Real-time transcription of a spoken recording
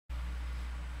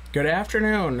Good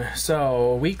afternoon.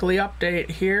 So, weekly update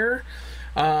here.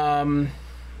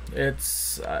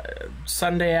 It's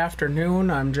Sunday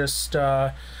afternoon. I'm just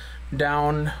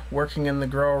down working in the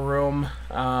grow room.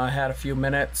 Had a few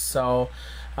minutes, so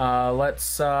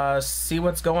let's see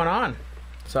what's going on.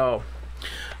 So,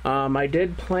 I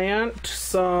did plant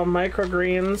some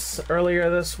microgreens earlier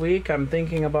this week. I'm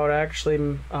thinking about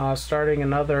actually starting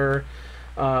another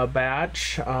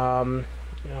batch.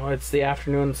 You know, it's the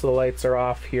afternoon, so the lights are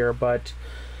off here, but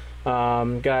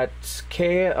got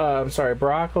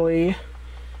broccoli,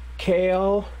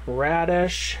 kale,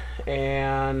 radish,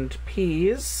 and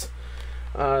peas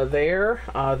there.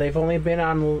 They've only been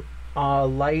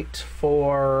on light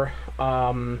for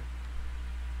a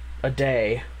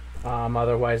day.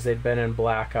 Otherwise, they'd been in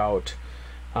blackout.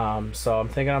 So I'm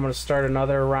thinking I'm going to start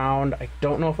another round. I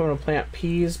don't know if I'm going to plant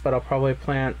peas, but I'll probably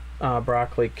plant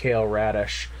broccoli, kale,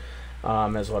 radish.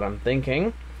 Is what I'm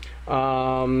thinking.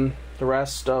 The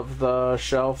rest of the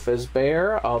shelf is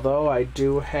bare, although I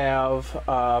do have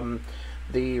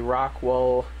the rock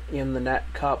wool in the net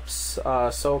cups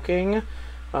soaking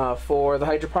for the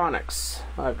hydroponics.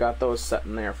 I've got those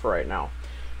sitting there for right now.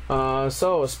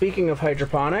 So speaking of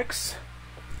hydroponics,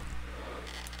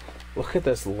 look at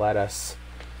this lettuce.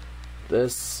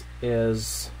 This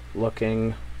is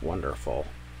looking wonderful.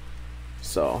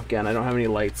 So again, I don't have any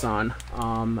lights on.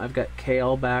 I've got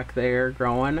kale back there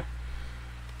growing.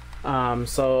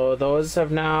 So those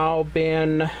have now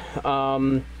been,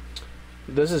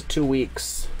 this is 2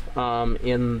 weeks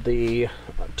in the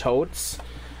totes.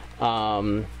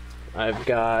 I've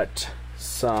got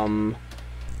some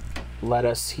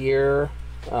lettuce here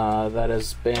that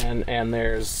has been, and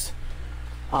there's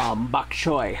bok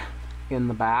choy in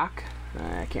the back.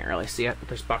 I can't really see it, but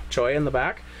there's bok choy in the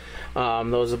back.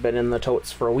 Those have been in the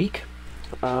totes for a week.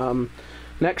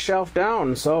 Next shelf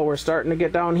down, so we're starting to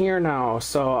get down here now.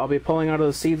 So I'll be pulling out of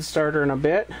the seed starter in a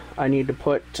bit. I need to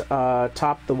put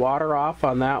top the water off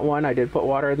on that one. I did put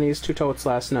water in these 2 totes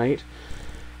last night.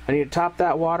 I need to top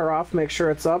that water off, make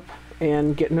sure it's up,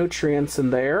 and get nutrients in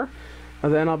there.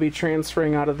 And then I'll be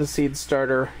transferring out of the seed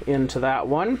starter into that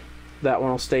one. That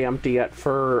one will stay empty yet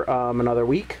for another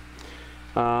week.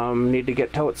 Need to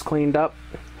get totes cleaned up.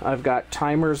 I've got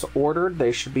timers ordered.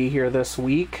 They should be here this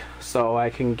week, so I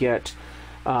can get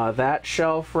that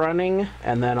shelf running,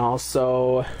 and then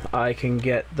also I can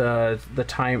get the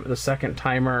second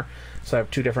timer. So I have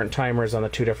 2 different timers on the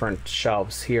 2 different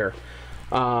shelves here.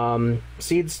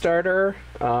 Seed starter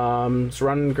is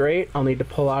running great. I'll need to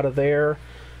pull out of there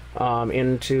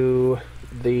into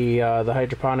the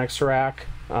hydroponics rack.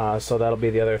 So that'll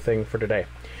be the other thing for today.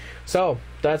 So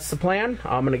that's the plan.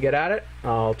 I'm gonna get at it.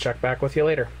 I'll check back with you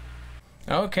later.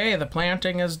 Okay, the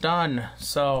planting is done.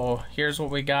 So here's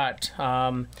what we got.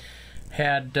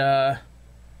 Had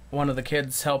one of the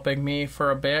kids helping me for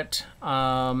a bit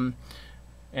and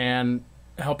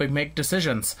helping make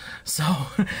decisions. So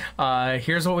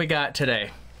here's what we got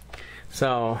today.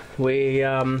 So we,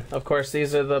 of course,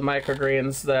 these are the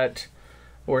microgreens that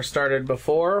were started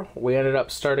before. We ended up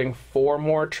starting 4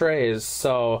 more trays.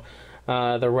 So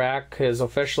the rack is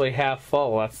officially half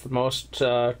full. That's the most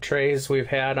trays we've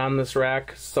had on this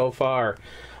rack so far.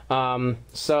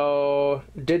 So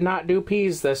did not do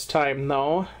peas this time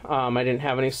though. I didn't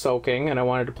have any soaking and I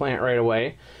wanted to plant right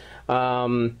away.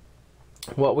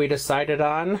 What we decided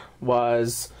on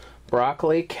was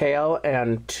broccoli, kale,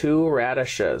 and 2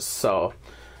 radishes. So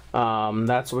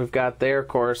that's what we've got there. Of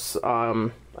course,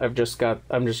 I'm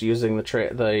just using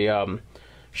the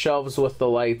shelves with the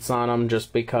lights on them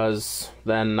just because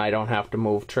then I don't have to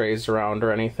move trays around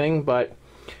or anything, but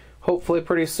hopefully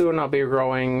pretty soon I'll be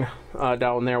growing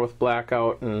down there with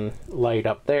blackout and light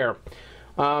up there.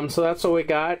 So that's what we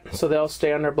got. So they'll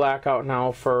stay under blackout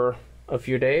now for a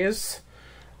few days.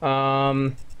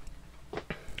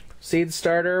 Seed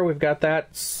starter, we've got that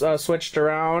switched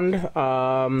around,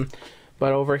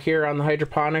 but over here on the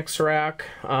hydroponics rack,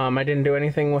 I didn't do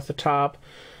anything with the top.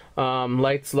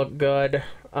 Lights look good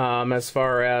as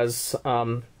far as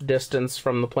distance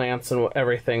from the plants and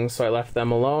everything, so I left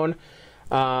them alone.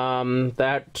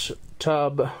 That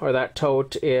tub or that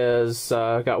tote is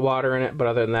got water in it, but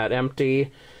other than that,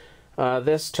 empty.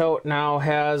 This tote now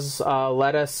has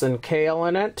lettuce and kale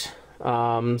in it.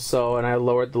 And I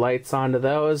lowered the lights onto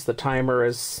those. The timer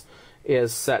is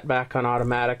set back on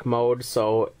automatic mode,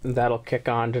 so that'll kick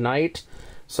on tonight.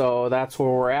 So that's where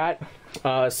we're at.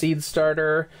 Seed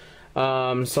starter.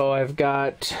 So I've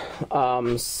got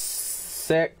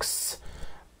 6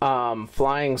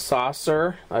 flying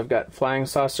saucer. I've got flying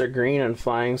saucer green and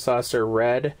flying saucer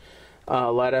red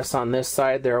lettuce on this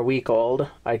side. They're a week old.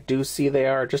 I do see they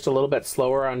are just a little bit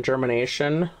slower on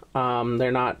germination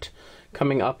They're not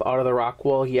coming up out of the rock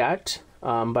wool yet,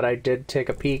 but I did take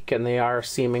a peek, and they are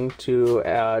seeming to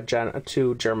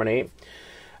germinate.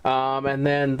 And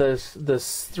then the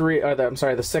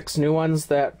 6 new ones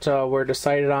that were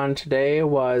decided on today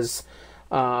was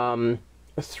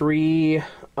 3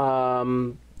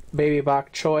 baby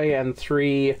bok choy and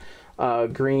 3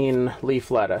 green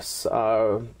leaf lettuce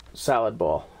salad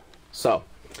bowl. So,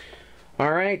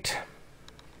 all right,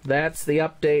 that's the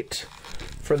update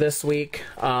for this week.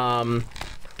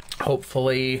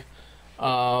 Hopefully,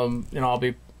 I'll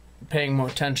be paying more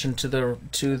attention to the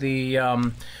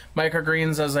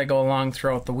microgreens as I go along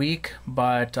throughout the week,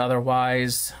 but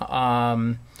otherwise,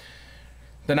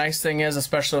 the nice thing is,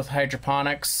 especially with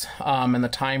hydroponics and the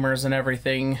timers and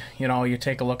everything, you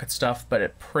take a look at stuff, but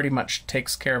it pretty much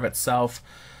takes care of itself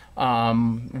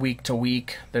week to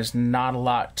week. There's not a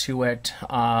lot to it.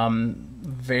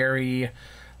 Very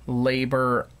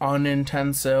labor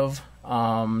unintensive,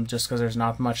 just because there's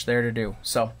not much there to do.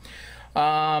 So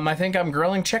I think I'm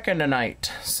grilling chicken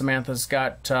tonight. Samantha's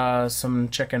got some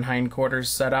chicken hindquarters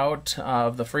set out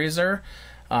of the freezer.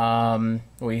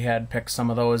 We had picked some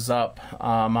of those up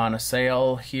on a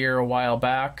sale here a while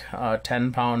back,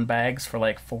 10-pound bags for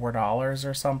like $4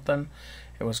 or something.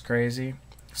 It was crazy.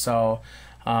 So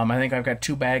I think I've got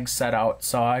 2 bags set out,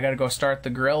 so I gotta go start the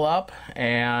grill up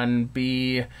and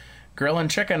be grilling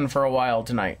chicken for a while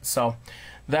tonight. So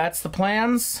that's the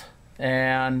plans,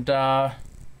 and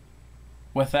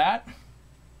with that,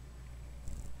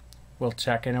 we'll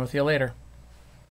check in with you later.